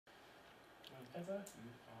whenever you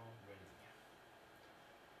are ready.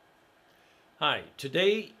 Hi,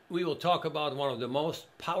 today we will talk about one of the most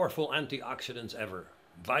powerful antioxidants ever,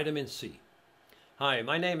 vitamin C. Hi,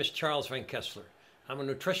 my name is Charles van Kessler. I'm a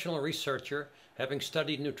nutritional researcher, having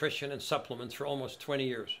studied nutrition and supplements for almost 20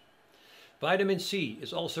 years. Vitamin C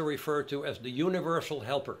is also referred to as the universal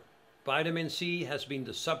helper. Vitamin C has been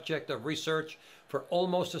the subject of research for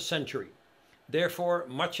almost a century. Therefore,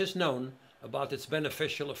 much is known about its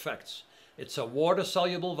beneficial effects. It's a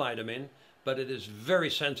water-soluble vitamin, but it is very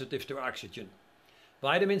sensitive to oxygen.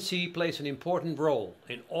 Vitamin C plays an important role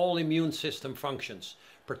in all immune system functions,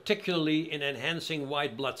 particularly in enhancing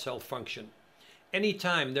white blood cell function.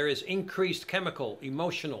 Anytime there is increased chemical,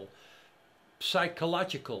 emotional,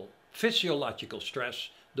 psychological, physiological stress,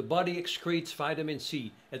 the body excretes vitamin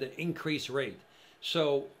C at an increased rate.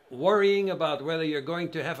 So worrying about whether you're going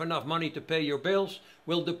to have enough money to pay your bills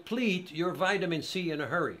will deplete your vitamin C in a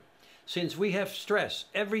hurry. Since we have stress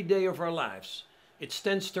every day of our lives, it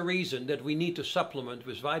stands to reason that we need to supplement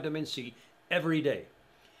with vitamin C every day.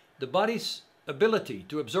 The body's ability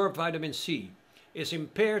to absorb vitamin C is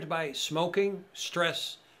impaired by smoking,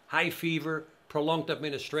 stress, high fever, prolonged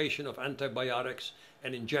administration of antibiotics,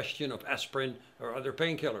 and ingestion of aspirin or other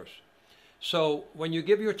painkillers. So when you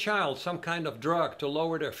give your child some kind of drug to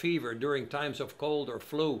lower their fever during times of cold or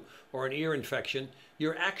flu or an ear infection,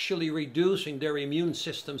 you're actually reducing their immune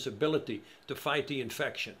system's ability to fight the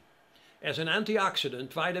infection. As an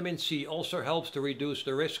antioxidant, vitamin C also helps to reduce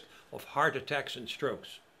the risk of heart attacks and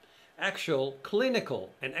strokes. Actual clinical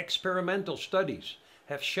and experimental studies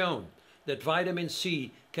have shown that vitamin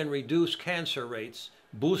C can reduce cancer rates,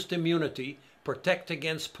 boost immunity, protect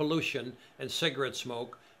against pollution and cigarette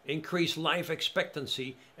smoke, increase life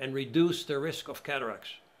expectancy, and reduce the risk of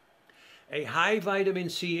cataracts. A high vitamin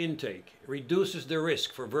C intake reduces the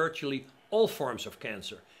risk for virtually all forms of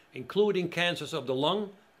cancer, including cancers of the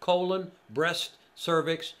lung, colon, breast,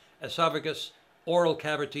 cervix, esophagus, oral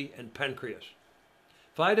cavity, and pancreas.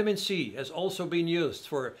 Vitamin C has also been used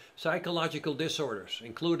for psychological disorders,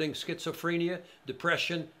 including schizophrenia,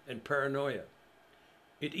 depression, and paranoia.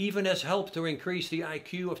 It even has helped to increase the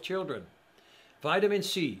IQ of children. Vitamin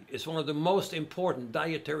C is one of the most important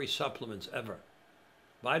dietary supplements ever.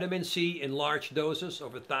 Vitamin C in large doses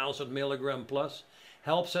of 1,000 milligram plus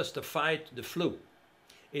helps us to fight the flu.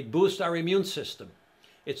 It boosts our immune system.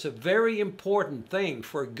 It's a very important thing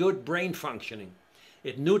for good brain functioning.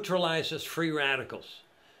 It neutralizes free radicals.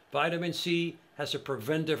 Vitamin C has a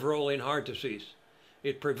preventive role in heart disease.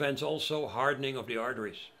 It prevents also hardening of the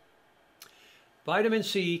arteries. Vitamin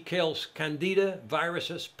C kills candida,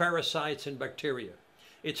 viruses, parasites, and bacteria.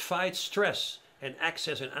 It fights stress and acts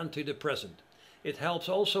as an antidepressant. It helps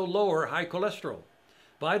also lower high cholesterol.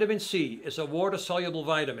 Vitamin C is a water-soluble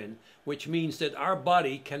vitamin, which means that our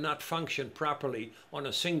body cannot function properly on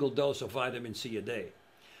a single dose of vitamin C a day.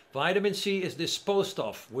 Vitamin C is disposed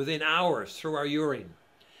of within hours through our urine.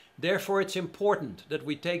 Therefore, it's important that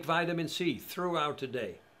we take vitamin C throughout the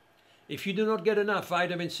day. If you do not get enough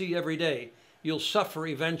vitamin C every day, you'll suffer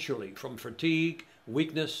eventually from fatigue,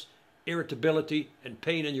 weakness, irritability, and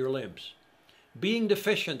pain in your limbs. Being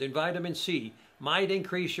deficient in vitamin C might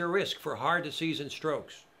increase your risk for heart disease and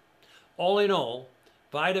strokes. All in all,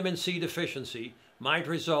 vitamin C deficiency might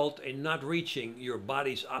result in not reaching your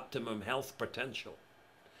body's optimum health potential.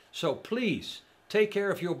 So please take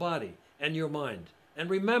care of your body and your mind. And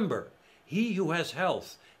remember, he who has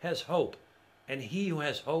health has hope, and he who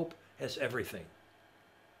has hope has everything.